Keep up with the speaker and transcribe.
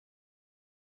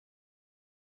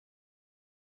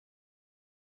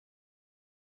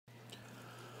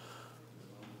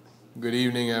Good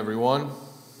evening, everyone,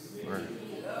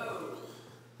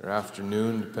 or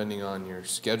afternoon, depending on your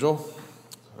schedule.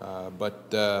 But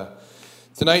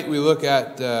tonight we look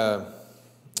at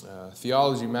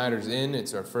Theology Matters In.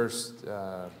 It's our first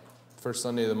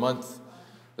Sunday of the month,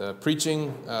 the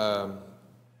preaching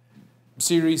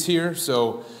series here.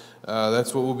 So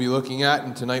that's what we'll be looking at,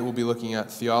 and tonight we'll be looking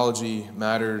at Theology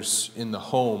Matters in the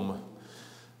Home.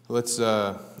 Let's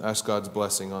ask God's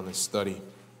blessing on this study.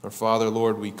 Our Father,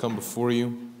 Lord, we come before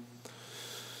you.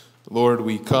 Lord,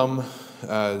 we come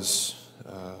as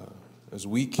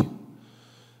weak,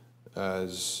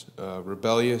 as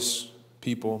rebellious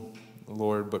people,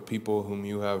 Lord, but people whom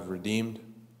you have redeemed,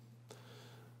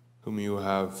 whom you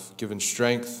have given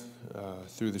strength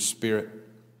through the Spirit.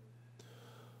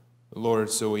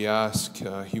 Lord, so we ask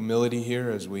humility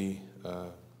here as we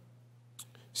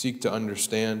seek to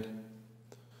understand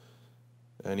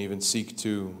and even seek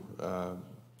to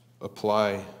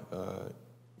apply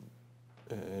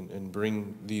and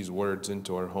bring these words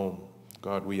into our home.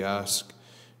 God, we ask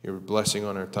your blessing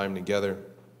on our time together.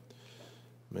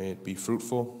 May it be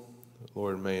fruitful.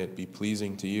 Lord, may it be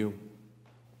pleasing to you,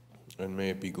 and may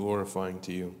it be glorifying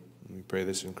to you. And we pray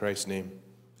this in Christ's name.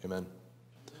 Amen.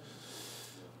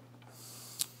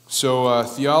 So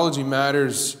theology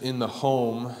matters in the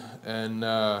home, and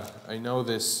I know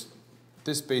this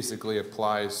basically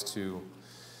applies to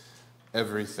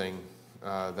everything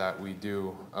that we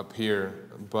do up here,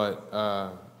 but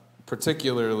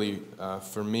particularly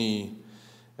for me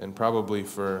and probably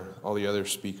for all the other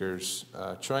speakers,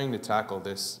 trying to tackle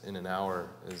this in an hour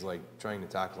is like trying to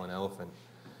tackle an elephant.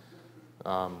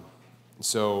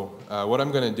 So what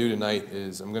I'm going to do tonight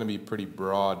is I'm going to be pretty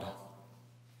broad,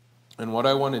 and what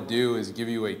I want to do is give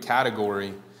you a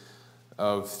category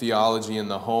of theology in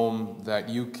the home that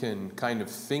you can kind of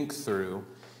think through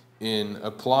in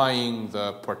applying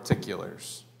the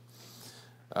particulars.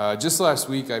 Just last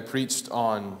week I preached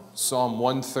on Psalm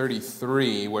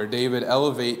 133, where David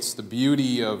elevates the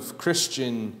beauty of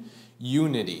Christian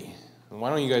unity. And why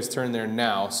don't you guys turn there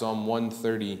now, Psalm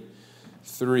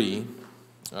 133.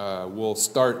 We'll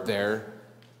start there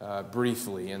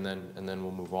briefly, and then we'll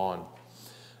move on.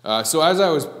 So as I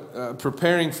was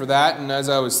preparing for that, and as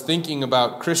I was thinking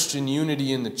about Christian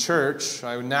unity in the church,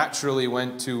 I naturally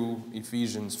went to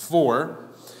Ephesians 4,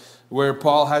 where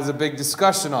Paul has a big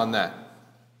discussion on that.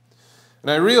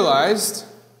 And I realized,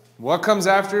 what comes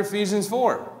after Ephesians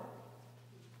 4?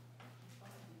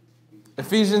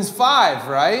 Ephesians 5,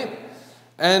 right?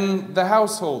 And the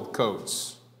household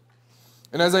codes.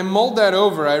 And as I mulled that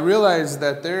over, I realized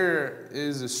that there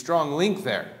is a strong link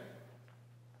there.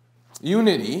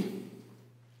 Unity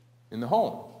in the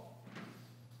home.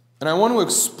 And I want to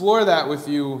explore that with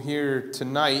you here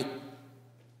tonight.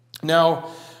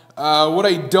 Now, what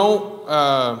I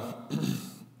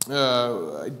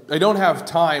don't have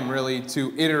time really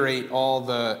to iterate all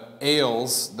the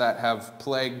ails that have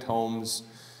plagued homes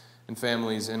and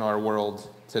families in our world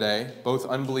today, both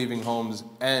unbelieving homes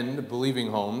and believing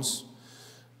homes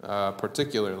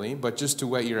particularly. But just to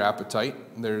whet your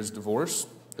appetite, there's divorce,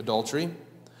 adultery,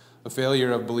 a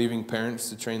failure of believing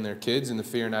parents to train their kids in the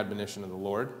fear and admonition of the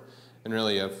Lord, and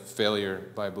really a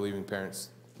failure by believing parents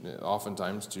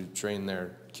oftentimes to train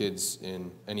their kids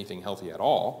in anything healthy at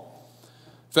all.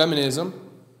 Feminism,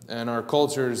 and our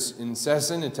culture's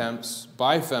incessant attempts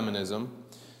by feminism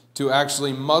to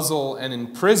actually muzzle and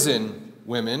imprison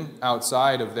women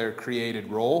outside of their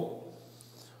created role.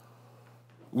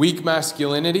 Weak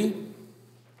masculinity,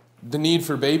 the need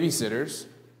for babysitters,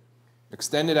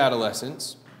 extended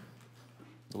adolescence.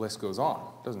 The list goes on,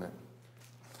 doesn't it?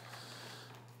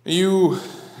 You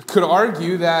could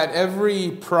argue that every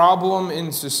problem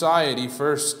in society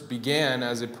first began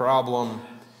as a problem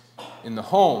in the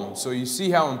home. So you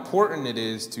see how important it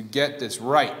is to get this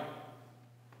right,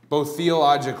 both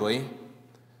theologically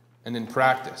and in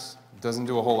practice. It doesn't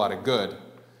do a whole lot of good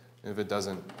if it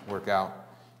doesn't work out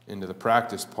into the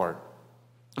practice part.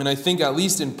 And I think, at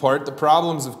least in part, the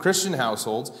problems of Christian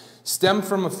households stem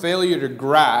from a failure to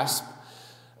grasp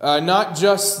not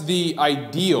just the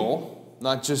ideal,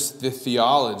 not just the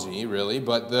theology, really,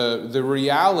 but the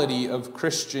reality of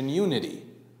Christian unity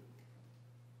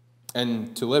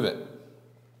and to live it.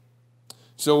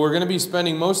 So we're going to be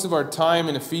spending most of our time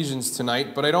in Ephesians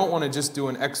tonight, but I don't want to just do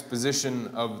an exposition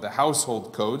of the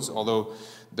household codes, although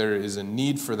there is a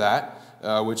need for that,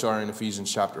 which are in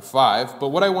Ephesians chapter 5. But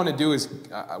what I want to do is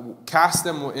cast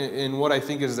them in what I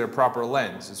think is their proper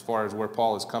lens as far as where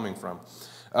Paul is coming from.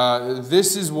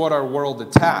 This is what our world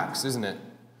attacks, isn't it?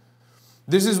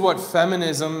 This is what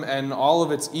feminism and all of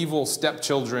its evil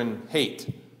stepchildren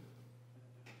hate.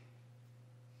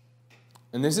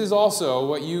 And this is also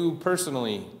what you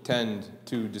personally tend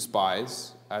to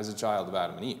despise as a child of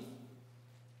Adam and Eve.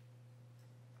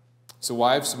 So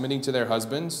wives submitting to their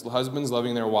husbands, husbands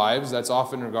loving their wives, that's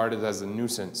often regarded as a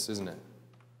nuisance, isn't it?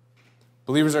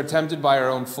 Believers are tempted by our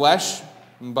own flesh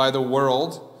and by the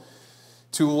world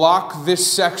to lock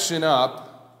this section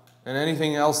up and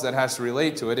anything else that has to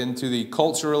relate to it into the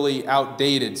culturally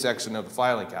outdated section of the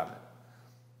filing cabinet.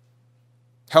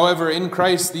 However, in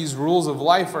Christ, these rules of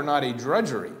life are not a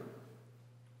drudgery,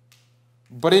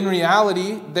 but in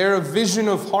reality, they're a vision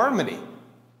of harmony,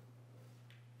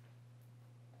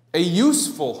 a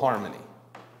useful harmony.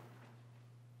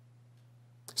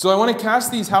 So I want to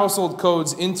cast these household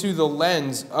codes into the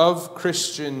lens of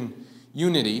Christian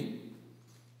unity.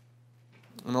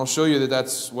 And I'll show you that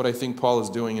that's what I think Paul is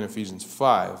doing in Ephesians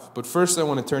 5. But first I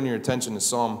want to turn your attention to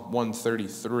Psalm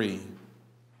 133.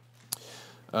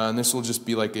 And this will just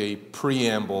be like a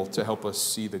preamble to help us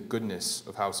see the goodness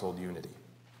of household unity.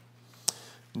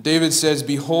 David says,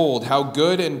 "Behold, how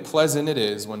good and pleasant it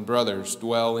is when brothers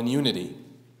dwell in unity."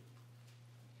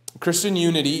 Christian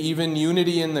unity, even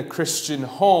unity in the Christian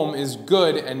home, is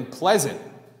good and pleasant.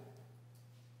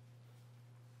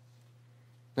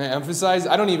 I emphasize,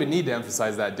 I don't even need to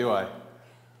emphasize that, do I?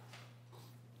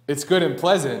 It's good and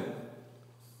pleasant.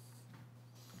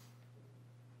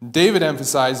 David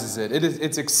emphasizes it.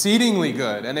 It's exceedingly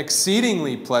good and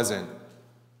exceedingly pleasant.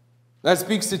 That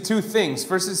speaks to two things.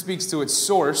 First, it speaks to its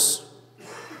source,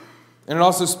 and it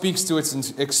also speaks to its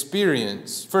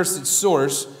experience. First, its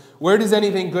source. Where does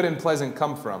anything good and pleasant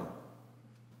come from?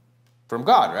 From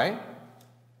God, right?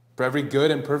 For every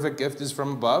good and perfect gift is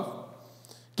from above.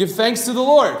 Give thanks to the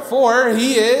Lord, for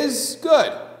he is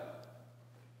good.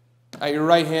 At your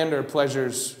right hand are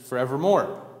pleasures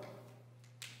forevermore.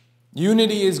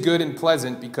 Unity is good and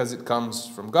pleasant because it comes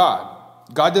from God.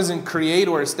 God doesn't create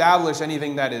or establish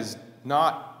anything that is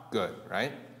not good,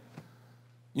 right?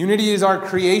 Unity is our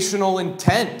creational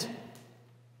intent.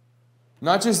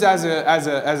 Not just as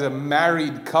a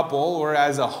married couple or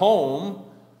as a home,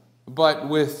 but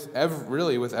with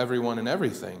everyone and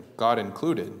everything, God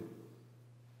included.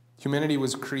 Humanity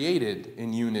was created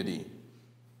in unity.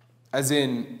 As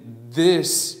in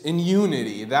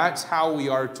unity, that's how we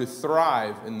are to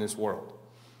thrive in this world.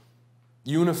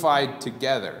 Unified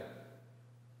together.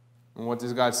 And what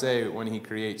does God say when he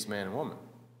creates man and woman?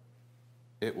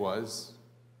 It was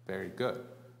very good,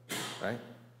 right?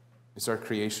 It's our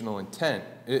creational intent.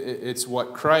 It's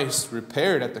what Christ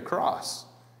repaired at the cross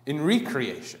in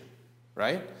recreation,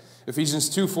 right? Ephesians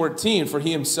 2:14, for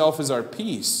he himself is our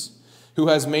peace, who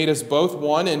has made us both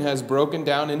one and has broken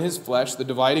down in his flesh the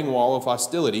dividing wall of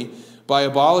hostility by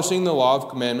abolishing the law of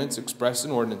commandments expressed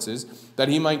in ordinances, that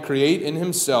he might create in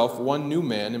himself one new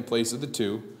man in place of the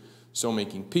two, so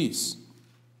making peace.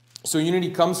 So unity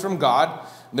comes from God,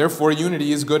 therefore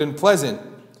unity is good and pleasant.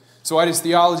 So why does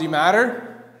theology matter?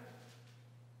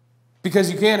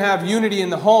 Because you can't have unity in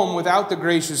the home without the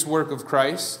gracious work of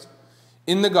Christ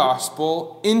in the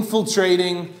gospel,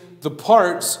 infiltrating the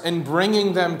parts and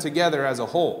bringing them together as a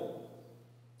whole.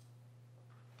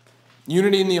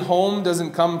 Unity in the home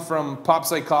doesn't come from pop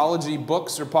psychology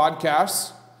books or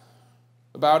podcasts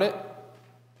about it.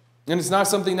 And it's not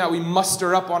something that we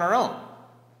muster up on our own.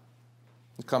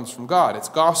 It comes from God. It's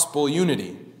gospel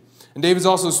unity. And David's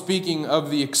also speaking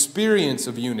of the experience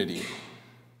of unity.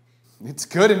 It's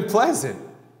good and pleasant,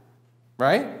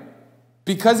 right?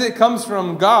 Because it comes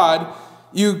from God,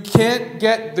 you can't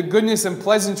get the goodness and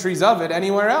pleasantries of it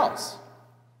anywhere else.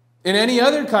 In any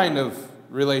other kind of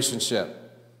relationship.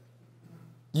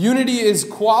 Unity is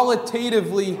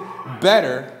qualitatively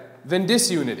better than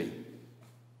disunity.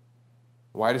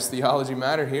 Why does theology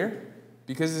matter here?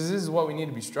 Because this is what we need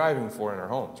to be striving for in our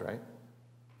homes, right?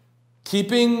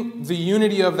 Keeping the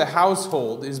unity of the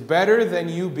household is better than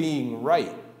you being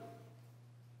right.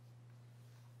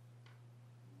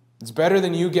 It's better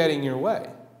than you getting your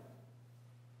way.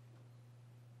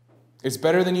 It's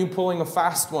better than you pulling a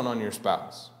fast one on your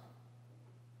spouse.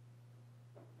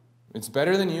 It's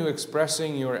better than you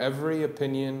expressing your every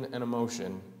opinion and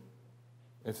emotion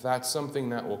if that's something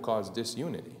that will cause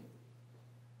disunity.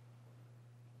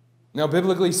 Now,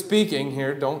 biblically speaking,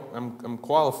 here, I'm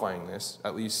qualifying this,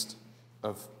 at least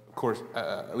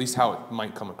how it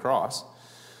might come across.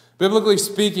 Biblically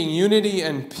speaking, unity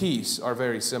and peace are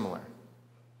very similar.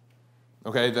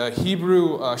 Okay, the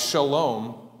Hebrew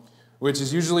shalom, which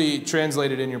is usually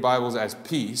translated in your Bibles as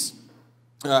peace,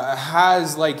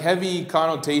 has like heavy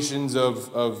connotations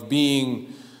of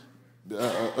being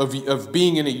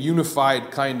in a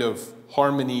unified kind of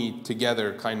harmony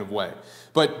together kind of way.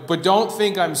 But don't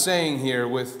think I'm saying here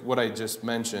with what I just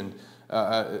mentioned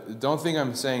Don't think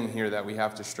I'm saying here that we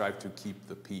have to strive to keep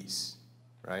the peace,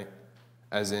 right?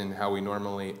 As in how we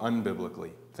normally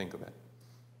unbiblically think of it,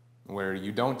 where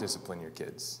you don't discipline your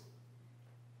kids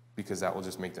because that will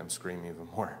just make them scream even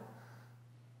more.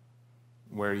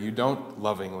 Where you don't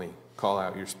lovingly call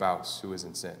out your spouse who is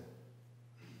in sin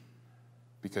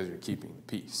because you're keeping the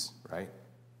peace, right?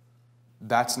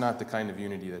 That's not the kind of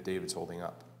unity that David's holding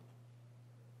up.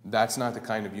 That's not the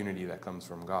kind of unity that comes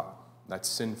from God. That's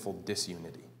sinful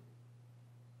disunity,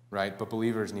 right? But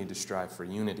believers need to strive for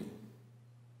unity.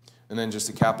 And then just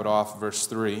to cap it off, verse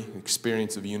 3,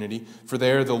 experience of unity. For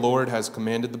there the Lord has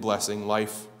commanded the blessing,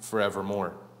 life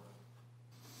forevermore.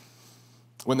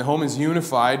 When the home is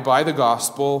unified by the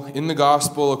gospel, in the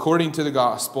gospel, according to the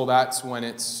gospel, that's when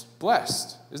it's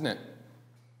blessed, isn't it?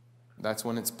 That's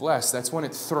when it's blessed. That's when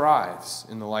it thrives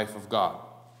in the life of God.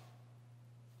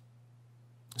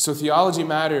 So theology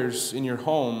matters in your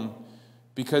home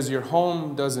because your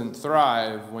home doesn't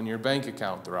thrive when your bank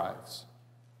account thrives.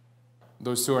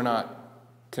 Those two are not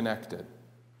connected.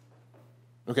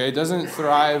 Okay, it doesn't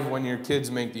thrive when your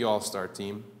kids make the all-star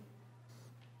team.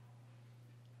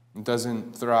 It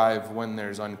doesn't thrive when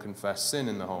there's unconfessed sin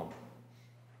in the home.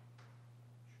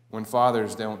 When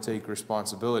fathers don't take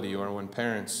responsibility or when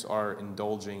parents are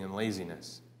indulging in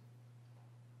laziness.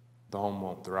 The home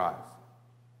won't thrive.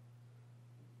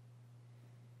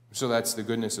 So that's the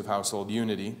goodness of household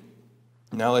unity.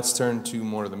 Now let's turn to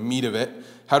more of the meat of it.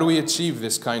 How do we achieve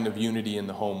this kind of unity in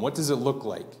the home? What does it look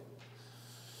like?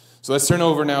 So let's turn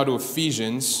over now to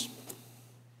Ephesians.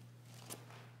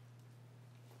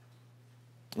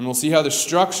 And we'll see how the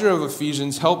structure of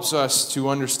Ephesians helps us to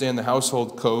understand the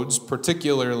household codes,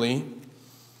 particularly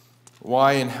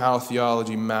why and how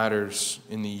theology matters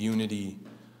in the unity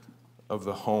of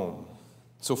the home.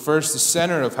 So first, the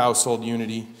center of household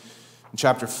unity in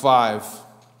chapter 5.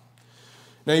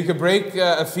 Now you could break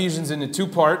Ephesians into two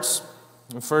parts.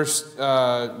 The first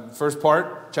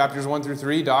part, chapters 1 through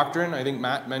 3, doctrine. I think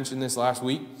Matt mentioned this last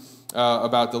week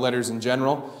about the letters in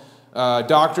general.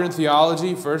 Doctrine,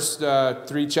 theology, first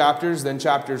 3 chapters, then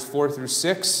chapters 4 through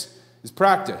 6 is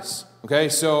practice. Okay,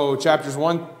 so chapters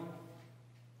 1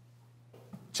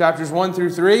 through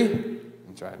 3,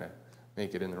 I'm trying to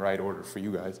make it in the right order for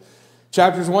you guys.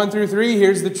 Chapters 1 through 3,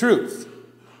 here's the truth.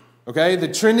 Okay, the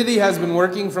Trinity has been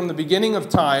working from the beginning of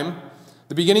time,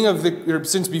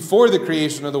 since before the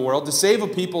creation of the world, to save a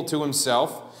people to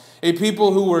himself, a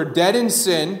people who were dead in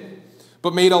sin,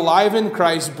 but made alive in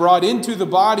Christ, brought into the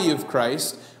body of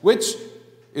Christ, which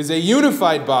is a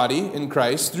unified body in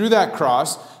Christ through that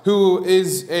cross, who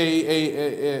is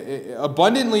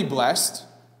abundantly blessed,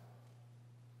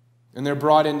 and they're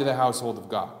brought into the household of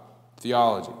God.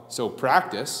 Theology. So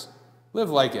practice,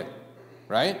 live like it,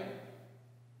 right?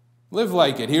 Live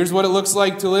like it. Here's what it looks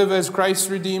like to live as Christ's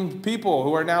redeemed people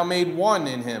who are now made one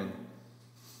in him.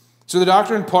 So the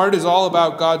doctrine part is all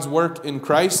about God's work in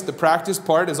Christ. The practice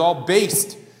part is all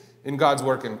based in God's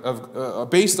work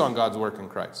based on God's work in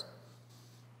Christ.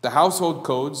 The household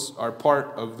codes are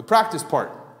part of the practice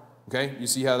part. Okay, you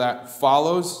see how that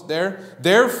follows there?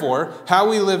 Therefore, how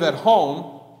we live at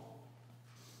home,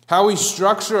 how we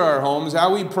structure our homes,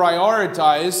 how we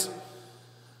prioritize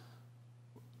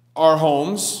our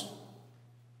homes,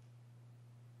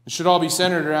 it should all be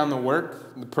centered around the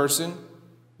work, the person,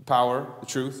 the power, the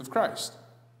truth of Christ.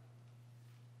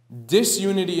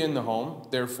 Disunity in the home,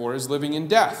 therefore, is living in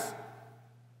death.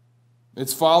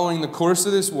 It's following the course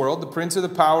of this world, the prince of the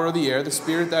power of the air, the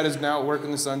spirit that is now at work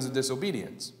in the sons of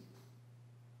disobedience.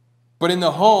 But in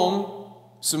the home,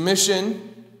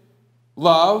 submission,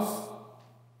 love,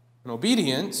 and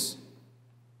obedience,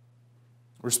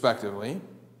 respectively,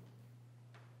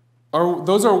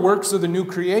 those are works of the new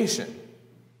creation.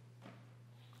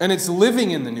 And it's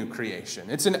living in the new creation.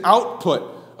 It's an output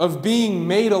of being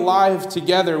made alive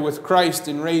together with Christ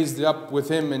and raised up with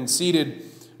him and seated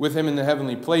with him in the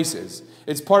heavenly places.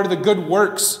 It's part of the good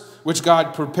works which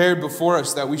God prepared before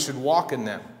us that we should walk in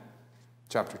them.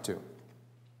 Chapter 2.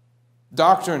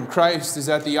 Doctrine, Christ, is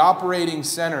at the operating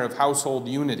center of household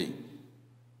unity.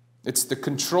 It's the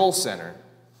control center.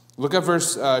 Look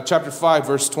at chapter 5,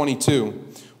 verse 22.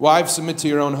 Wives, submit to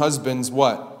your own husbands,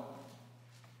 what?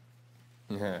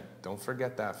 Don't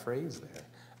forget that phrase there.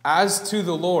 As to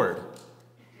the Lord.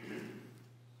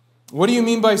 What do you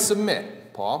mean by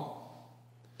submit, Paul?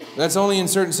 That's only in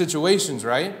certain situations,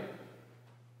 right?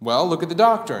 Well, look at the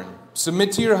doctrine.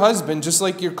 Submit to your husband just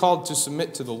like you're called to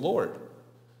submit to the Lord.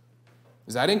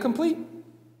 Is that incomplete?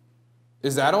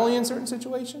 Is that only in certain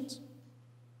situations?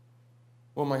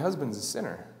 Well, my husband's a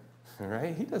sinner,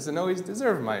 right? He doesn't always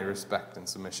deserve my respect and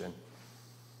submission.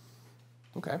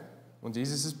 Okay, well,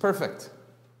 Jesus is perfect.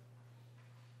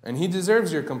 And he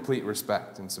deserves your complete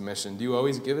respect and submission. Do you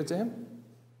always give it to him?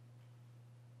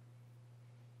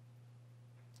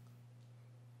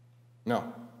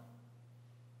 No.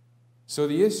 So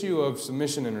the issue of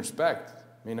submission and respect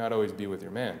may not always be with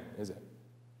your man, is it?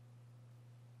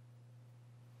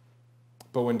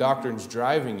 But when doctrine's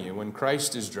driving you, when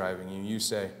Christ is driving you, you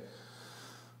say,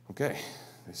 okay,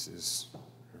 this is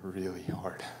really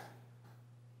hard.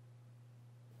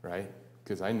 Right?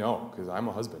 Because I know, because I'm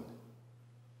a husband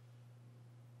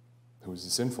who's a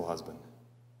sinful husband.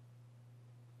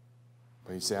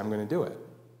 But you say, I'm going to do it.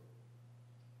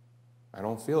 I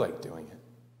don't feel like doing it.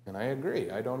 And I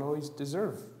agree, I don't always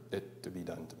deserve it to be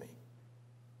done to me.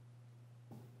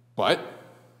 But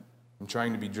I'm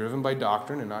trying to be driven by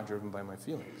doctrine and not driven by my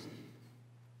feelings.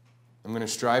 I'm going to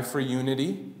strive for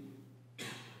unity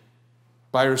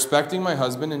by respecting my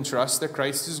husband and trust that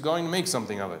Christ is going to make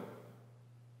something of it.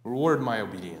 Reward my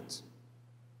obedience.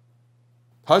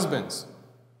 Husbands,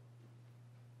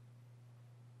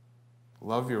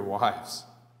 love your wives.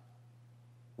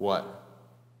 What?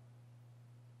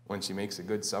 When she makes a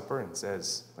good supper and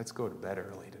says, let's go to bed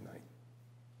early tonight.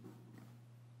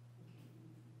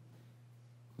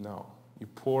 No, you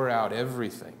pour out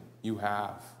everything you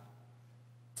have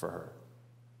for her.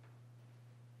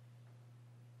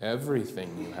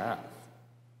 Everything you have.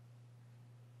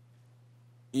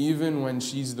 Even when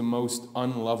she's the most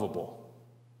unlovable.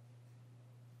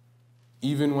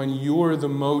 Even when you're the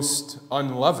most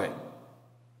unloving.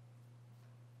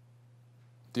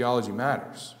 Theology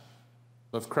matters.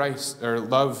 Love Christ, or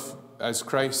love as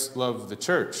Christ loved the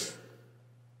church.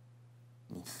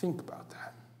 I mean, think about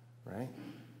that, right?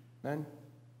 Men,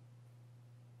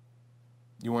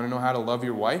 you want to know how to love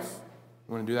your wife?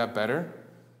 You want to do that better?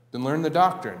 Then learn the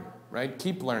doctrine, right?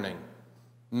 Keep learning,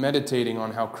 meditating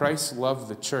on how Christ loved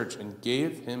the church and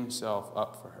gave himself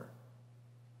up for her.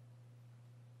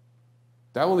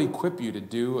 That will equip you to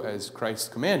do as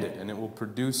Christ commanded, and it will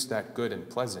produce that good and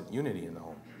pleasant unity in the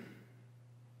home.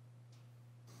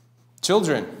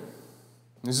 Children,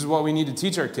 this is what we need to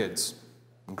teach our kids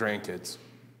and grandkids.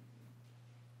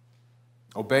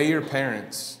 Obey your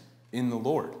parents in the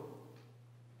Lord.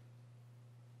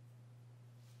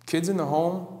 Kids in the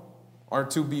home are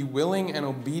to be willing and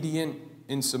obedient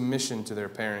in submission to their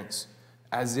parents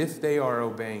as if they are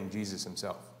obeying Jesus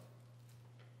himself.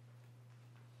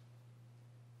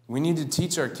 We need to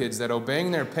teach our kids that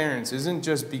obeying their parents isn't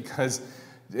just because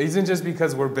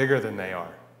we're bigger than they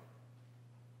are.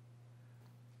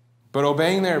 But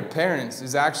obeying their parents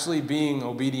is actually being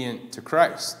obedient to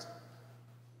Christ.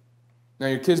 Now,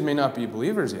 your kids may not be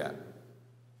believers yet,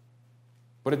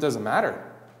 but it doesn't matter.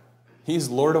 He's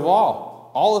Lord of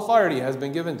all. All authority has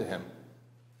been given to him.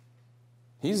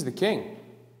 He's the king.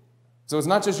 So it's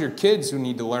not just your kids who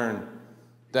need to learn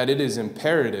that it is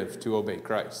imperative to obey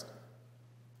Christ.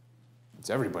 It's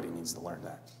everybody needs to learn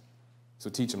that. So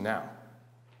teach them now,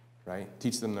 right?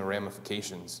 Teach them the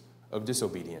ramifications of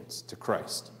disobedience to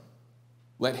Christ.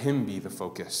 Let him be the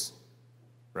focus,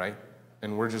 right?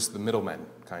 And we're just the middlemen,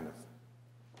 kind of.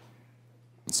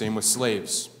 And same with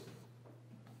slaves.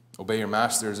 Obey your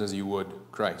masters as you would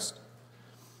Christ.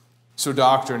 So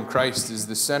doctrine, Christ is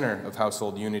the center of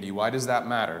household unity. Why does that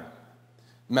matter?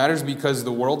 It matters because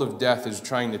the world of death is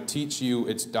trying to teach you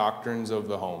its doctrines of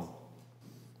the home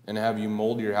and have you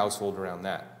mold your household around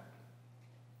that.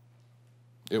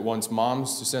 It wants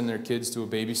moms to send their kids to a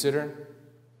babysitter,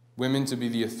 women to be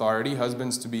the authority,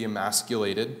 husbands to be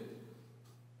emasculated,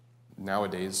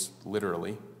 nowadays,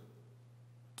 literally.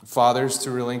 Fathers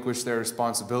to relinquish their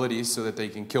responsibilities so that they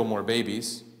can kill more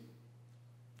babies.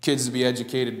 Kids to be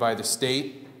educated by the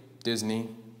state, Disney,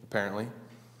 apparently.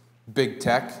 Big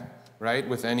tech, right?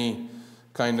 Without any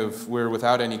kind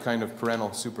of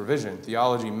parental supervision.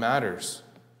 Theology matters.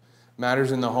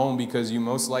 Matters in the home because you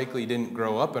most likely didn't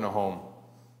grow up in a home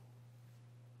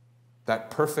that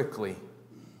perfectly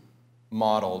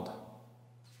modeled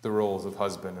the roles of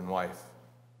husband and wife,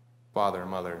 father,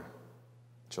 mother,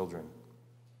 children.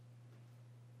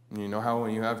 You know how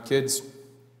when you have kids,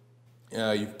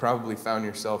 you've probably found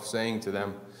yourself saying to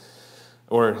them,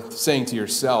 or saying to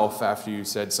yourself after you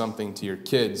said something to your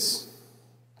kids,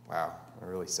 wow, I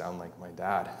really sound like my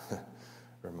dad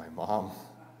or my mom,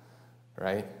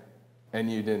 right?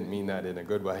 And you didn't mean that in a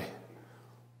good way.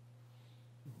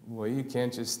 Well, you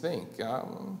can't just think,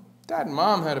 Dad and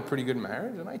Mom had a pretty good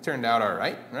marriage, and I turned out all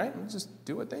right, right? And just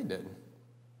do what they did.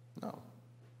 No.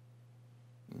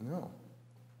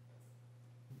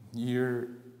 You're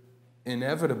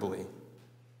inevitably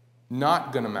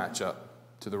not going to match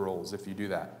up to the roles if you do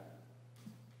that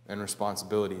and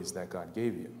responsibilities that God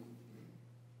gave you.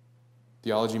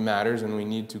 Theology matters, and we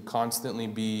need to constantly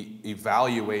be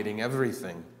evaluating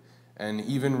everything and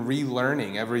even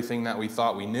relearning everything that we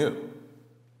thought we knew,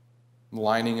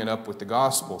 lining it up with the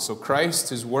gospel. So Christ,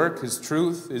 his work, his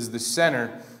truth is the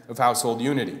center of household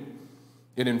unity.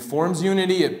 It informs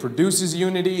unity, it produces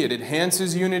unity, it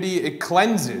enhances unity, it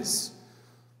cleanses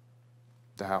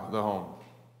the home.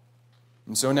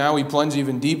 And so now we plunge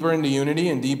even deeper into unity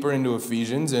and deeper into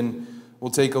Ephesians, and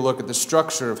we'll take a look at the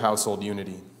structure of household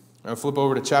unity. Now flip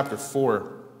over to chapter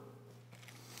 4.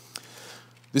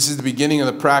 This is the beginning of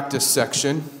the practice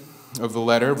section of the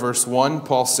letter. Verse 1,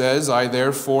 Paul says, I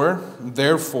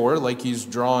therefore, like he's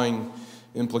drawing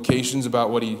implications about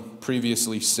what he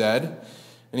previously said.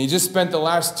 And he just spent the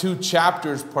last 2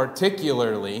 chapters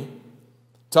particularly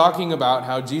talking about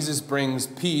how Jesus brings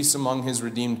peace among his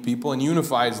redeemed people and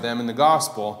unifies them in the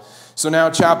gospel. So now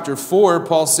chapter 4,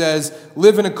 Paul says,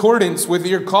 live in accordance with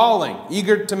your calling,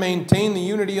 eager to maintain the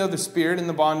unity of the Spirit in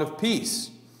the bond of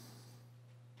peace.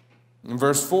 In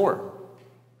verse 4,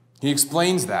 he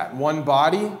explains that. One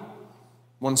body,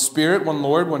 one Spirit, one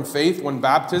Lord, one faith, one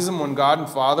baptism, one God and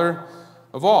Father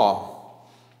of all.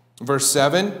 Verse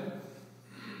 7,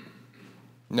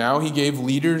 now he gave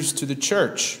leaders to the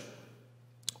church.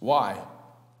 Why?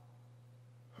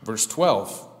 Verse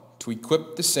 12, to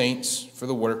equip the saints for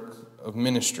the work of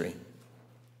ministry.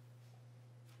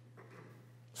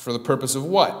 For the purpose of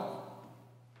what?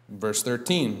 Verse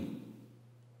 13,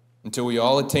 until we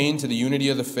all attain to the unity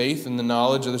of the faith and the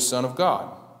knowledge of the Son of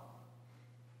God.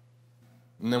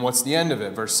 And then what's the end of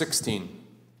it? Verse 16,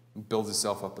 it builds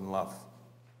itself up in love.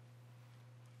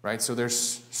 Right? So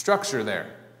there's structure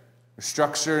there. There's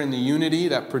structure in the unity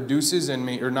that produces,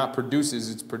 or not produces,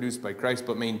 it's produced by Christ,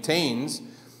 but maintains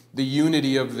the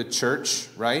unity of the church,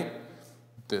 right?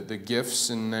 The gifts,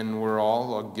 and then we're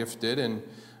all gifted, and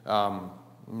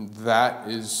that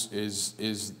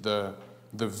is the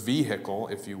vehicle,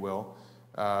 if you will,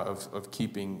 of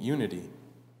keeping unity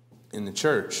in the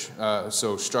church.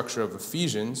 So structure of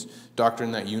Ephesians,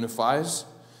 doctrine that unifies.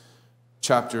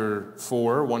 Chapter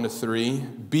 4,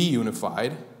 1-3, be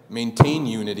unified, maintain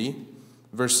unity.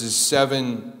 Verses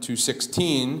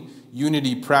 7-16,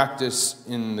 unity practice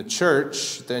in the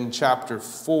church. Then chapter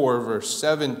 4, verse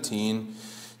 17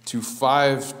 to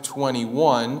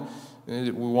 5:21.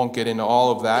 We won't get into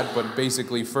all of that, but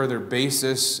basically further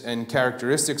basis and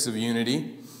characteristics of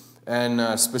unity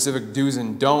and specific do's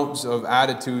and don'ts of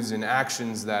attitudes and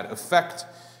actions that affect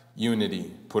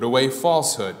unity. Put away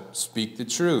falsehood, speak the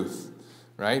truth,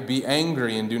 right? Be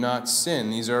angry and do not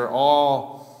sin. These are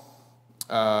all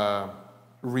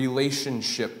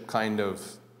relationship kind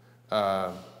of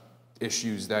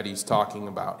issues that he's talking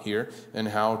about here, and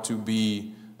how to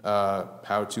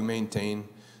maintain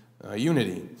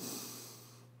unity.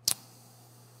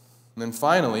 And then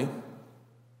finally,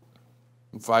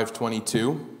 in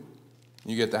 5:22,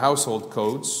 you get the household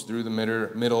codes through the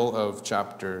middle of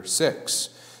chapter 6.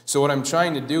 So what I'm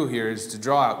trying to do here is to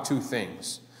draw out 2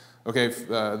 things. Okay,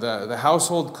 the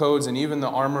household codes and even the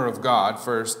armor of God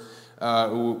first.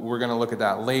 We're going to look at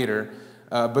that later.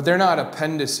 But they're not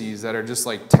appendices that are just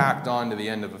like tacked on to the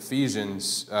end of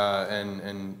Ephesians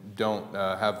and don't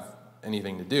have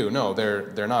anything to do. No,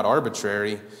 they're not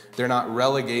arbitrary. They're not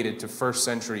relegated to first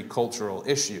century cultural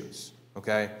issues.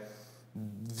 Okay?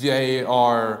 They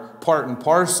are part and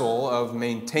parcel of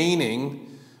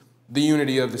maintaining the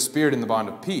unity of the Spirit in the bond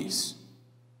of peace.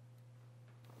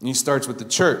 And he starts with the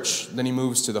church, then he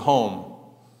moves to the home.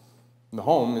 The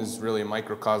home is really a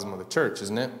microcosm of the church,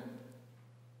 isn't it?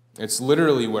 It's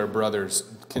literally where brothers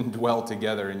can dwell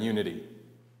together in unity.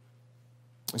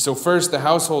 So first, the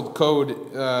household code,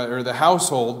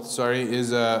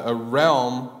 is a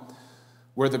realm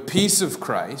where the peace of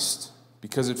Christ,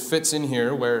 because it fits in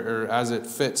here, as it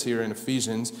fits here in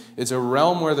Ephesians, it's a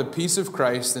realm where the peace of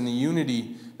Christ and the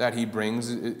unity that he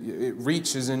brings, it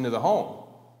reaches into the home.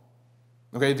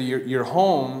 Okay, your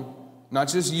home, not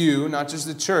just you, not just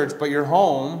the church, but your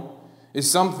home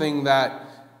is something that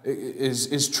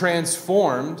is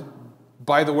transformed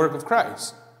by the work of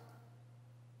Christ.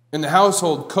 And the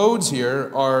household codes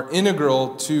here are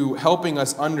integral to helping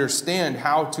us understand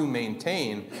how to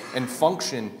maintain and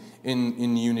function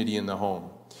in unity in the home.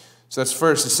 So that's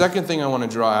first. The second thing I want to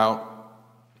draw out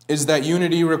is that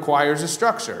unity requires a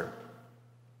structure.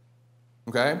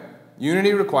 Okay?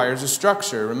 Unity requires a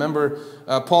structure. Remember,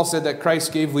 Paul said that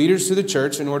Christ gave leaders to the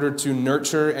church in order to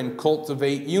nurture and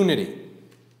cultivate unity.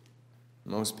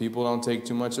 Most people don't take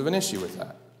too much of an issue with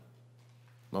that.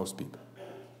 Most people.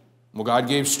 Well, God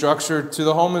gave structure to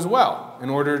the home as well in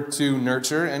order to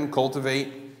nurture and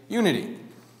cultivate unity.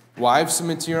 Wives,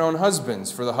 submit to your own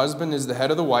husbands, for the husband is the head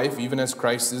of the wife, even as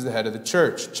Christ is the head of the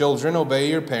church. Children, obey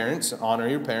your parents, honor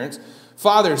your parents.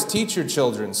 Fathers, teach your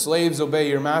children. Slaves, obey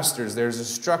your masters. There's a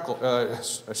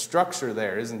structure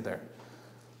there, isn't there?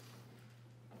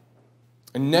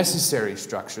 A necessary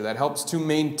structure that helps to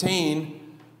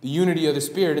maintain the unity of the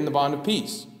Spirit in the bond of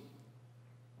peace.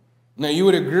 Now, you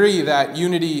would agree that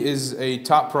unity is a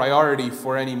top priority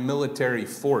for any military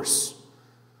force,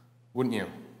 wouldn't you?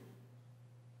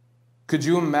 Could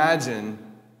you imagine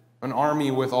an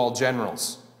army with all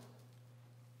generals?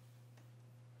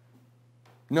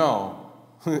 No,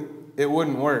 it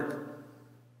wouldn't work.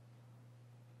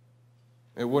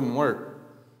 It wouldn't work.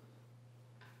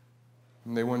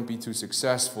 And they wouldn't be too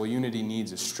successful. Unity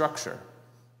needs a structure.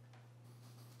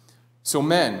 So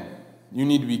men, you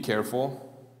need to be careful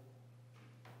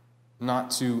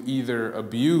not to either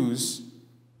abuse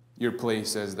your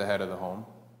place as the head of the home,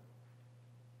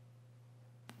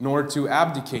 nor to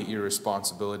abdicate your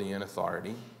responsibility and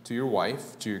authority to your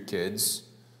wife, to your kids,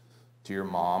 to your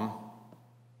mom,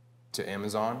 to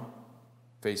Amazon,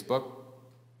 Facebook,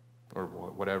 or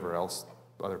whatever else,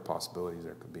 other possibilities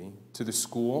there could be, to the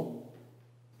school,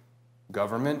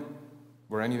 government,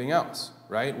 or anything else,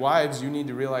 right? Wives, you need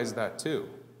to realize that too.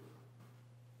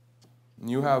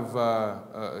 You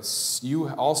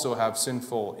also have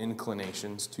sinful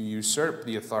inclinations to usurp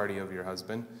the authority of your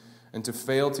husband and to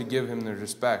fail to give him the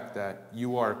respect that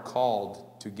you are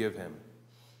called to give him.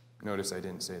 Notice I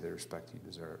didn't say the respect he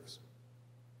deserves.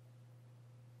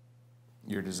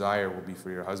 Your desire will be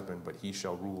for your husband, but he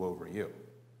shall rule over you.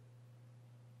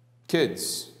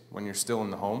 Kids, when you're still in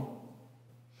the home,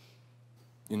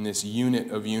 in this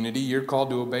unit of unity, you're called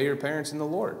to obey your parents in the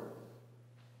Lord.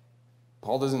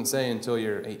 Paul doesn't say until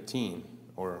you're 18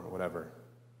 or whatever.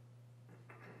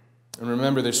 And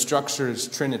remember, the structure is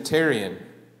Trinitarian.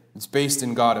 It's based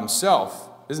in God himself,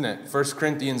 isn't it? 1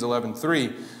 Corinthians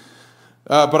 11:3.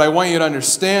 But I want you to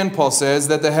understand, Paul says,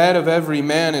 that the head of every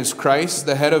man is Christ,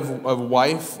 the head of a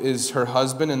wife is her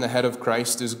husband, and the head of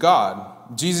Christ is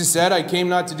God. Jesus said, I came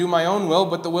not to do my own will,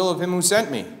 but the will of him who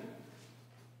sent me.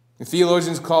 The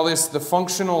theologians call this the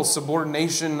functional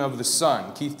subordination of the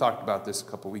Son. Keith talked about this a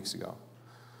couple weeks ago.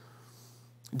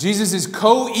 Jesus is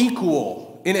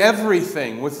co-equal in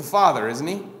everything with the Father, isn't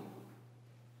he?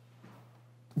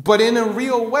 But in a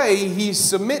real way, he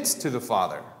submits to the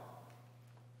Father.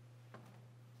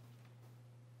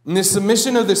 And the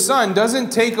submission of the Son doesn't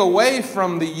take away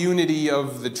from the unity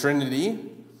of the Trinity.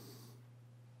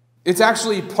 It's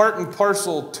actually part and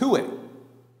parcel to it.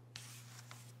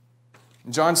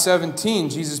 In John 17,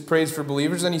 Jesus prays for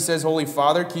believers, and he says, Holy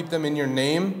Father, keep them in your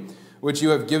name, which you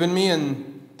have given me,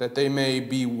 and that they may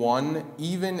be one,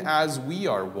 even as we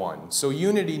are one. So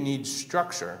unity needs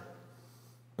structure.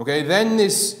 Okay, then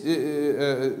is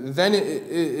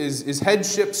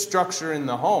headship structure in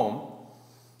the home.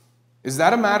 Is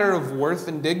that a matter of worth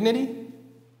and dignity?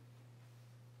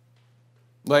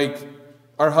 Like,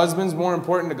 are husbands more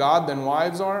important to God than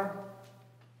wives are?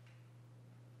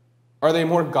 Are they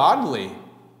more godly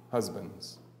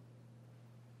husbands?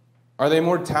 Are they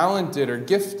more talented or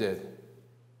gifted?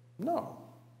 No.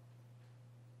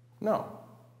 No.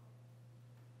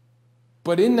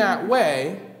 But in that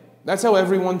way, that's how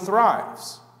everyone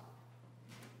thrives.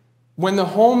 When the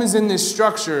home is in this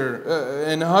structure,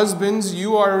 and husbands,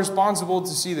 you are responsible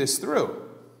to see this through.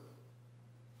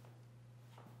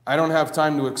 I don't have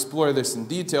time to explore this in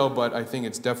detail, but I think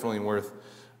it's definitely worth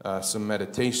some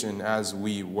meditation as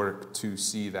we work to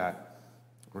see that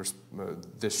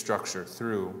this structure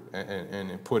through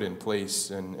and put in place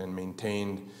and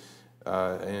maintained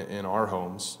in our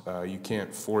homes. You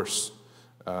can't force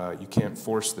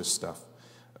this stuff.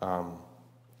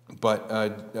 But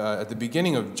at the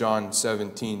beginning of John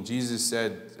 17, Jesus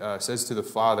says to the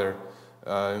Father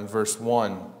in verse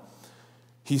 1,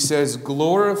 he says,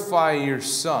 glorify your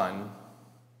Son,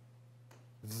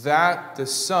 that the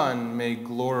Son may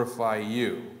glorify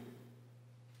you.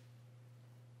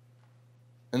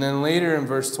 And then later in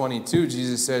verse 22,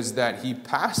 Jesus says that he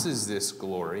passes this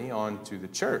glory on to the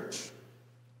church.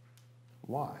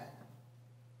 Why?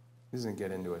 He doesn't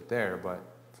get into it there, but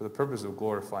for the purpose of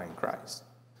glorifying Christ.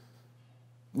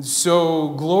 So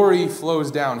glory flows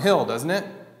downhill, doesn't it?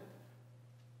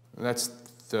 That's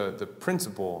the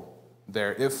principle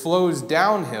there. It flows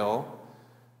downhill,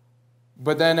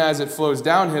 but then as it flows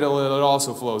downhill, it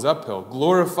also flows uphill.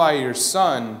 Glorify your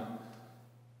Son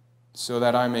so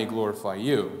that I may glorify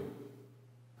you.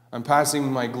 I'm passing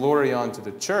my glory on to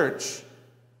the church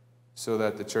so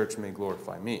that the church may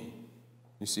glorify me.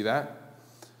 You see that?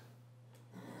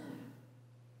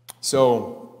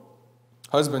 So,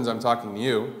 husbands, I'm talking to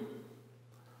you.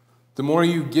 the more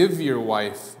you give your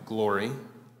wife glory,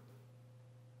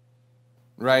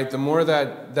 right? The more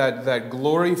that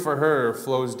glory for her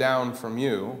flows down from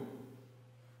you,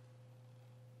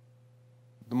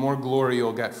 the more glory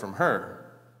you'll get from her,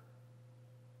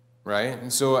 right?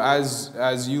 And so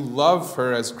as you love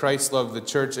her, as Christ loved the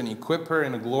church, and equip her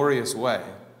in a glorious way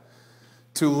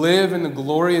to live in the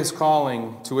glorious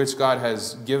calling to which God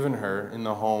has given her in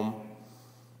the home,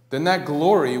 then that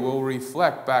glory will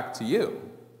reflect back to you.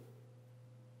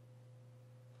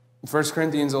 1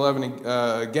 Corinthians 11,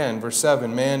 again, verse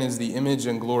 7, man is the image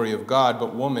and glory of God,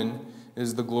 but woman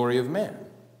is the glory of man.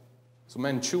 So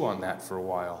men, chew on that for a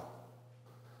while.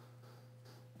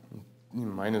 You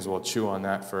might as well chew on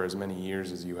that for as many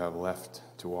years as you have left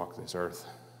to walk this earth.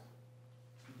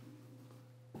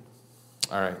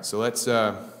 All right, so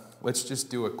let's just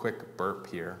do a quick burp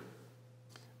here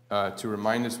to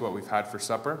remind us what we've had for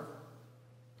supper,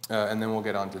 and then we'll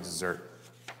get on to dessert.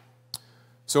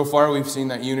 So far, we've seen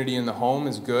that unity in the home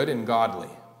is good and godly.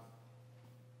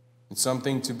 It's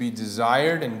something to be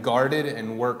desired and guarded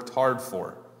and worked hard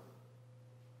for,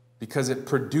 because it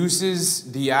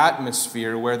produces the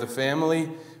atmosphere where the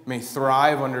family may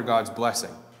thrive under God's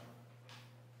blessing.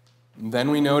 And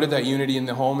then we noted that unity in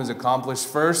the home is accomplished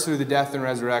first through the death and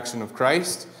resurrection of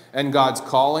Christ and God's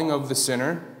calling of the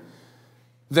sinner.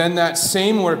 Then that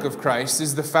same work of Christ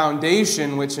is the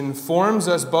foundation which informs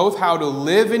us both how to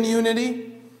live in unity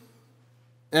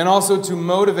and also to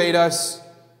motivate us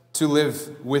to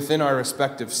live within our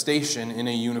respective station in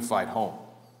a unified home.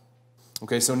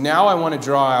 Okay, so now I want to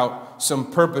draw out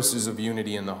some purposes of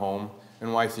unity in the home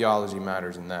and why theology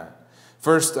matters in that.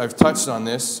 First, I've touched on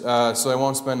this, so I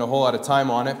won't spend a whole lot of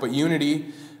time on it, but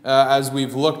unity, as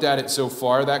we've looked at it so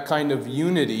far, that kind of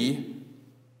unity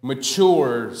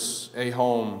matures a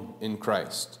home in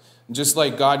Christ. Just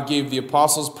like God gave the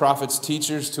apostles, prophets,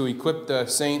 teachers to equip the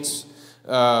saints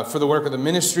for the work of the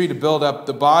ministry, to build up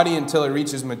the body until it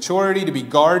reaches maturity, to be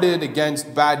guarded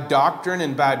against bad doctrine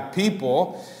and bad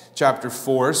people, chapter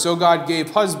 4, so God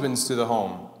gave husbands to the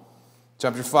home.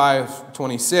 Chapter 5,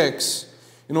 26,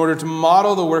 in order to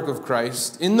model the work of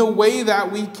Christ in the way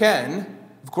that we can.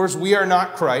 Of course, we are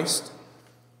not Christ,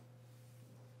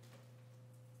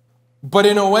 but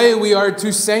in a way we are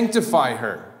to sanctify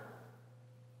her,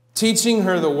 teaching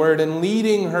her the word and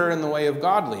leading her in the way of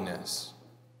godliness.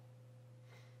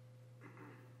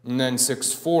 And then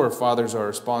 6:4, fathers are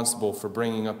responsible for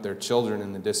bringing up their children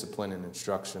in the discipline and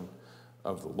instruction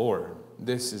of the Lord.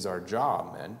 This is our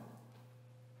job, man.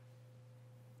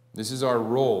 This is our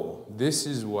role. This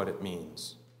is what it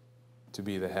means to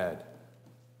be the head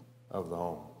of the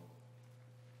home.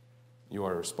 You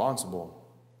are responsible.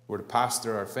 We're to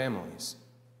pastor our families.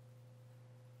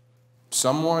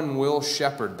 Someone will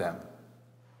shepherd them.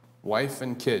 Wife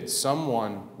and kids.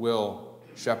 Someone will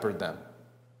shepherd them.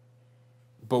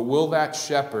 But will that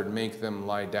shepherd make them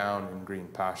lie down in green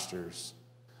pastures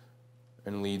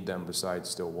and lead them beside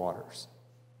still waters?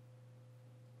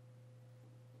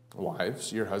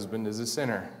 Wives, your husband is a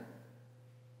sinner.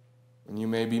 And you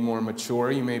may be more mature,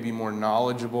 you may be more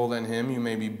knowledgeable than him, you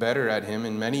may be better at him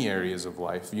in many areas of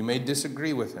life. You may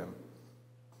disagree with him.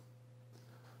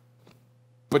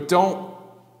 But don't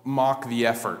mock the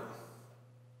effort.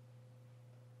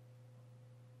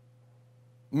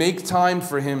 Make time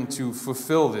for him to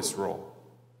fulfill this role.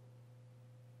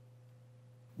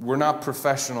 We're not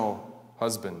professional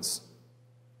husbands.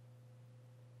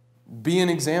 Be an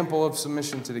example of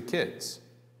submission to the kids.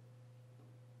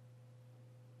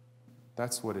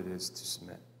 That's what it is to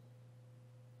submit.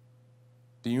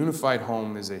 The unified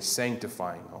home is a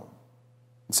sanctifying home.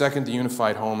 And second, the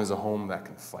unified home is a home that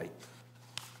can fight.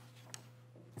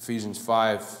 Ephesians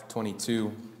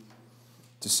 5:22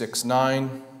 to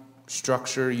 6:9.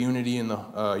 Structure, unity in the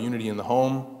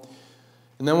home.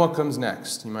 And then what comes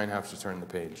next? You might have to turn the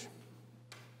page.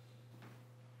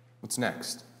 What's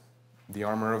next? The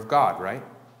armor of God, right?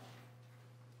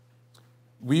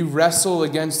 We wrestle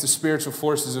against the spiritual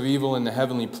forces of evil in the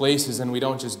heavenly places, and we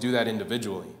don't just do that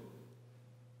individually,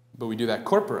 but we do that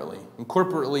corporately, and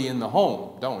corporately in the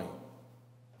home, don't we?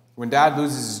 When dad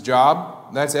loses his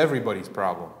job, that's everybody's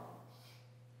problem.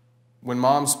 When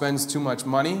mom spends too much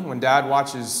money, when dad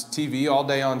watches TV all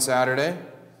day on Saturday,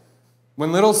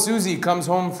 when little Susie comes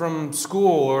home from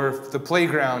school or the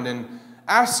playground and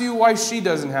asks you why she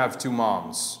doesn't have two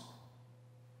moms,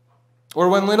 or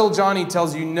when little Johnny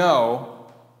tells you no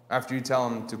after you tell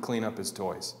him to clean up his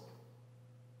toys.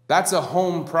 That's a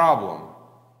home problem.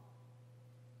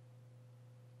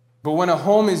 But when a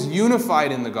home is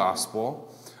unified in the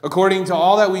gospel, according to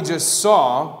all that we just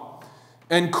saw,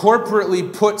 and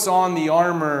corporately puts on the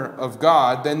armor of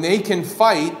God, then they can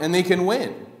fight and they can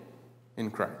win.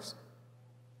 in Christ.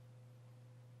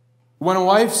 When a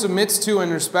wife submits to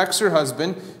and respects her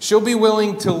husband, she'll be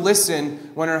willing to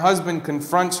listen when her husband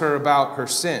confronts her about her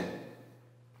sin.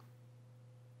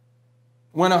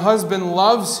 When a husband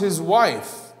loves his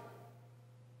wife,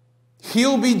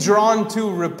 he'll be drawn to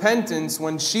repentance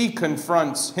when she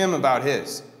confronts him about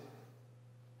his.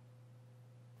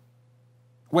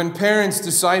 When parents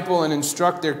disciple and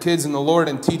instruct their kids in the Lord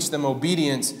and teach them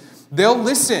obedience, they'll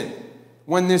listen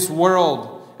when this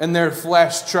world and their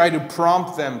flesh try to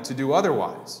prompt them to do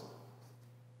otherwise.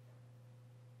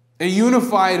 A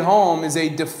unified home is a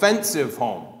defensive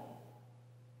home,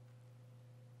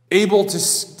 able to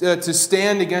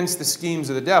stand against the schemes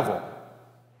of the devil.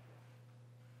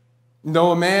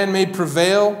 Though a man may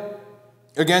prevail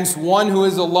against one who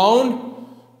is alone,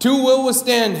 two will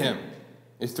withstand him.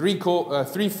 A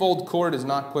threefold cord is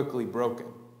not quickly broken.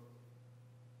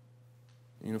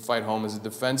 A unified home is a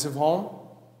defensive home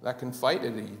that can fight.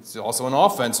 It's also an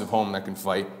offensive home that can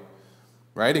fight.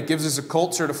 Right? It gives us a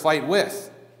culture to fight with.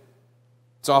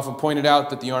 It's often pointed out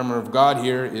that the armor of God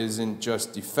here isn't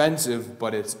just defensive,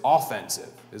 but it's offensive,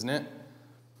 isn't it?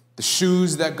 The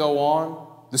shoes that go on,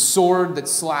 the sword that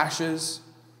slashes,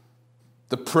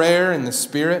 the prayer and the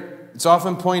Spirit. It's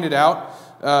often pointed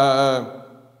out that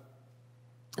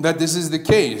this is the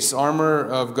case. Armor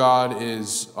of God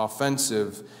is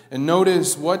offensive. And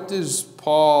notice, what does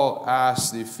Paul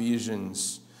ask the Ephesian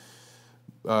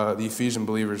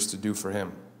believers to do for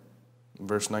him? In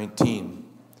verse 19,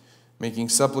 making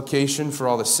supplication for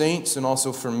all the saints and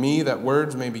also for me, that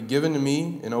words may be given to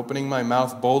me in opening my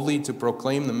mouth boldly to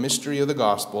proclaim the mystery of the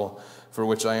gospel, for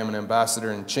which I am an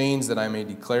ambassador in chains, that I may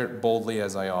declare it boldly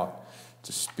as I ought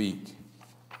to speak.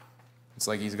 It's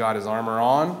like he's got his armor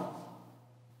on.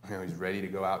 He's ready to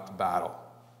go out to battle.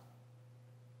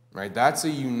 Right? That's a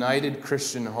united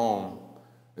Christian home.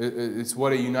 It's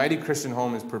what a united Christian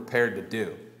home is prepared to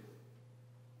do.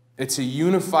 It's a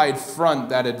unified front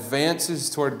that advances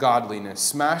toward godliness,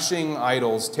 smashing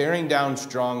idols, tearing down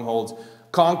strongholds,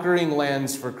 conquering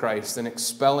lands for Christ, and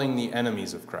expelling the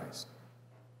enemies of Christ.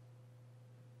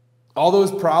 All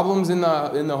those problems in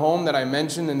the home that I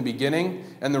mentioned in the beginning,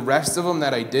 and the rest of them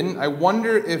that I didn't, I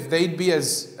wonder if they'd be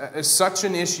as such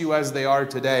an issue as they are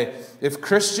today if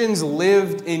Christians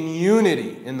lived in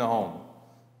unity in the home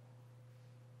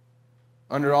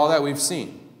under all that we've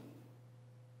seen.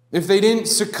 If they didn't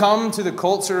succumb to the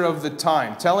culture of the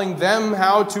time, telling them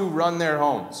how to run their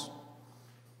homes.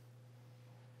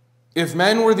 If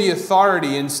men were the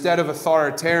authority instead of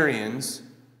authoritarians,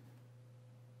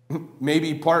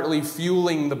 maybe partly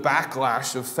fueling the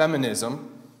backlash of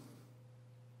feminism.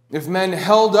 If men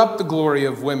held up the glory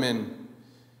of women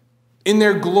in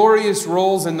their glorious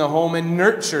roles in the home and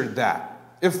nurtured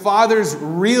that. If fathers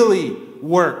really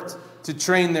worked to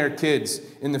train their kids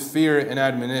in the fear and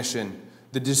admonition,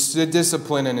 the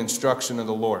discipline and instruction of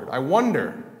the Lord. I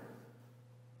wonder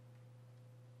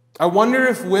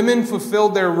if women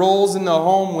fulfilled their roles in the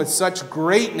home with such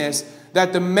greatness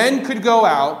that the men could go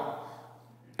out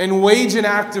and wage an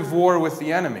active war with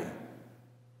the enemy.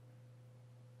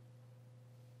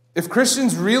 If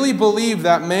Christians really believe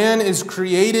that man is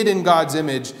created in God's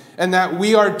image and that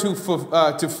we are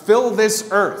to fill this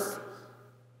earth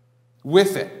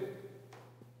with it,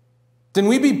 then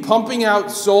we'd be pumping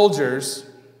out soldiers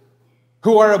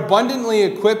who are abundantly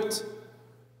equipped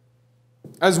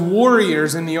as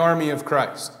warriors in the army of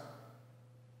Christ.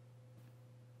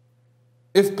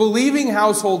 If believing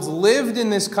households lived in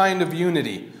this kind of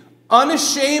unity,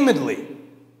 unashamedly,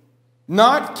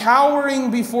 not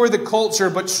cowering before the culture,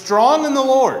 but strong in the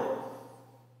Lord,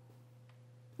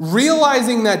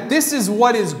 realizing that this is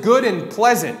what is good and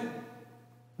pleasant,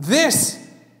 this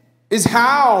is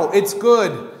how it's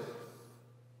good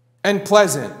and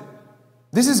pleasant.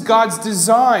 This is God's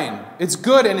design. It's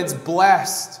good and it's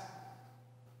blessed.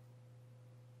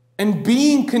 And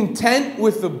being content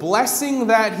with the blessing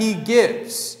that He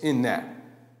gives in that.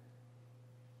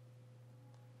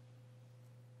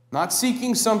 Not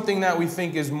seeking something that we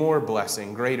think is more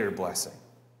blessing, greater blessing.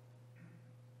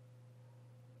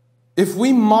 If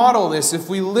we model this, if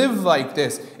we live like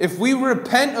this, if we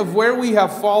repent of where we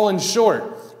have fallen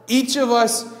short, each of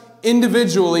us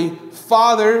individually,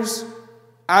 fathers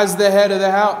as the head of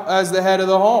the house, as the head of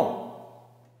the home.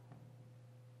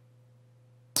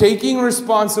 Taking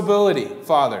responsibility,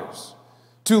 fathers,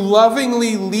 to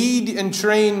lovingly lead and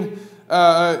train,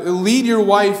 lead your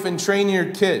wife and train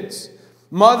your kids.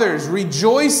 Mothers,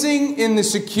 rejoicing in the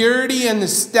security and the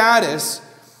status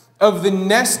of the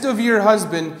nest of your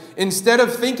husband instead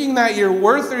of thinking that your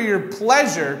worth or your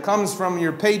pleasure comes from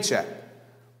your paycheck.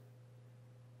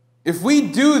 If we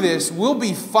do this, we'll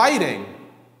be fighting,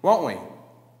 won't we?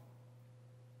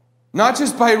 Not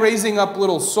just by raising up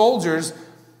little soldiers,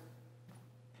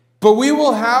 but we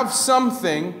will have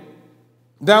something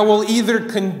that will either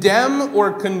condemn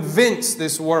or convince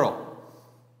this world.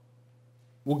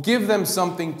 We'll give them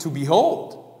something to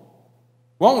behold.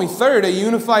 Won't we? Third, a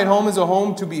unified home is a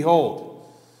home to behold.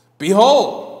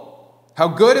 Behold, how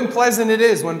good and pleasant it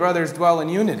is when brothers dwell in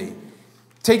unity.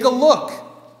 Take a look.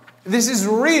 This is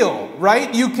real,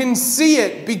 right? You can see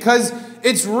it because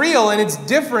it's real and it's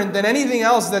different than anything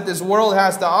else that this world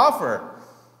has to offer.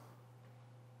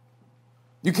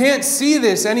 You can't see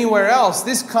this anywhere else,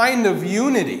 this kind of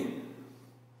unity.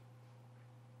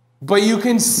 But you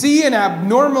can see an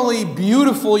abnormally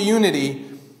beautiful unity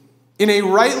in a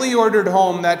rightly ordered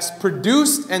home that's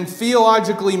produced and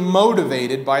theologically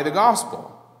motivated by the gospel.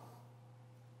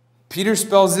 Peter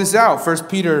spells this out, 1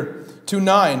 Peter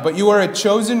 2:9. But you are a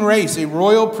chosen race, a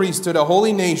royal priesthood, a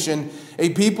holy nation, a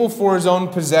people for his own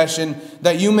possession,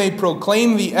 that you may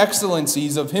proclaim the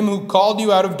excellencies of him who called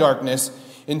you out of darkness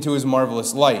into his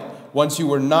marvelous light. Once you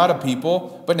were not a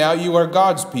people, but now you are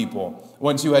God's people.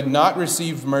 Once you had not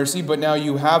received mercy, but now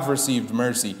you have received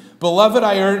mercy. Beloved,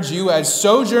 I urge you, as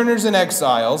sojourners and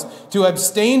exiles, to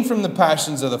abstain from the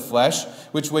passions of the flesh,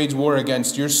 which wage war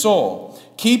against your soul.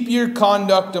 Keep your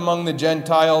conduct among the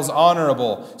Gentiles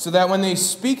honorable, so that when they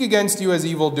speak against you as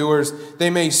evildoers,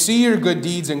 they may see your good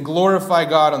deeds and glorify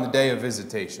God on the day of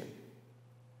visitation.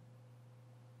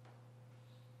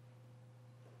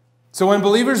 So when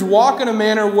believers walk in a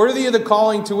manner worthy of the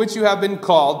calling to which you have been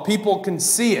called, people can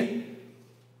see it,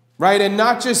 right? And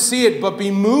not just see it, but be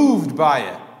moved by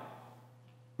it.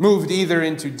 Moved either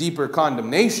into deeper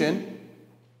condemnation,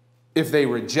 if they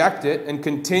reject it and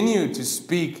continue to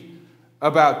speak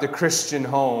about the Christian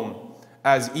home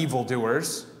as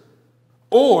evildoers,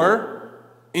 or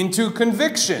into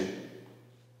conviction.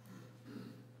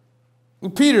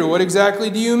 Peter, what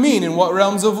exactly do you mean? In what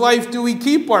realms of life do we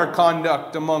keep our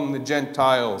conduct among the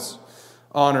Gentiles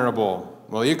honorable?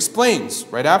 Well, he explains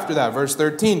right after that, verse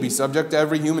 13, be subject to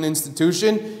every human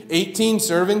institution. 18,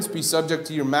 servants, be subject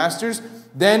to your masters.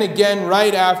 Then again,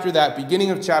 right after that, beginning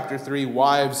of chapter 3,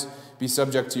 wives, be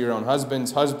subject to your own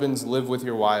husbands. Husbands, live with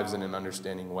your wives in an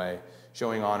understanding way,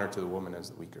 showing honor to the woman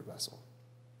as the weaker vessel.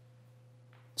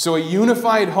 So a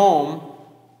unified home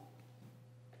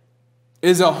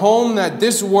is a home that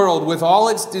this world, with all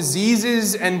its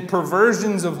diseases and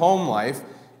perversions of home life,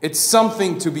 it's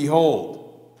something to behold.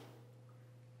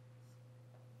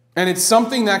 And it's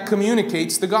something that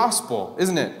communicates the gospel,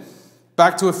 isn't it?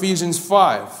 Back to Ephesians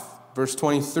 5, verse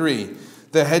 23.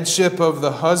 The headship of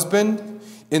the husband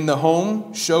in the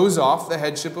home shows off the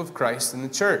headship of Christ in the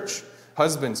church.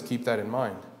 Husbands, keep that in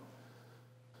mind.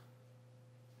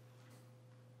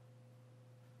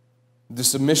 The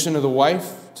submission of the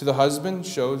wife to the husband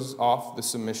shows off the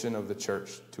submission of the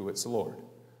church to its Lord.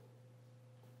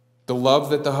 The love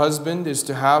that the husband is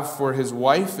to have for his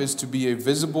wife is to be a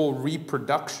visible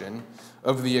reproduction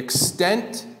of the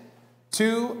extent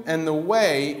to and the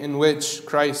way in which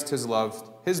Christ has loved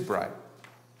his bride.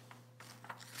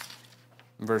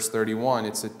 In verse 31,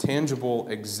 it's a tangible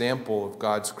example of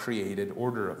God's created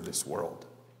order of this world.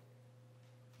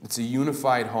 It's a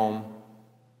unified home,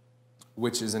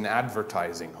 which is an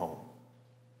advertising home.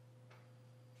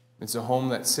 It's a home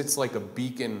that sits like a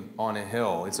beacon on a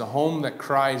hill. It's a home that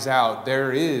cries out,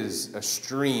 there is a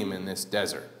stream in this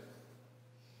desert.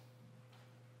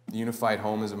 The unified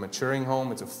home is a maturing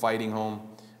home, it's a fighting home,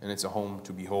 and it's a home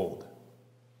to behold.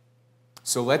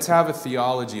 So let's have a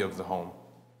theology of the home.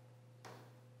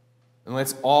 And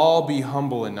let's all be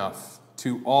humble enough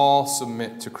to all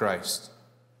submit to Christ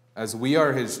as we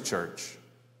are his church,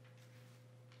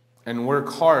 and work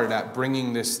hard at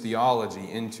bringing this theology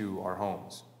into our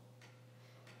homes.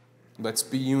 Let's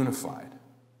be unified.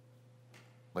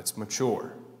 Let's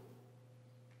mature.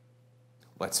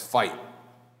 Let's fight.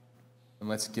 And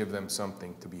let's give them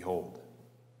something to behold.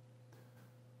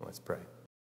 Let's pray.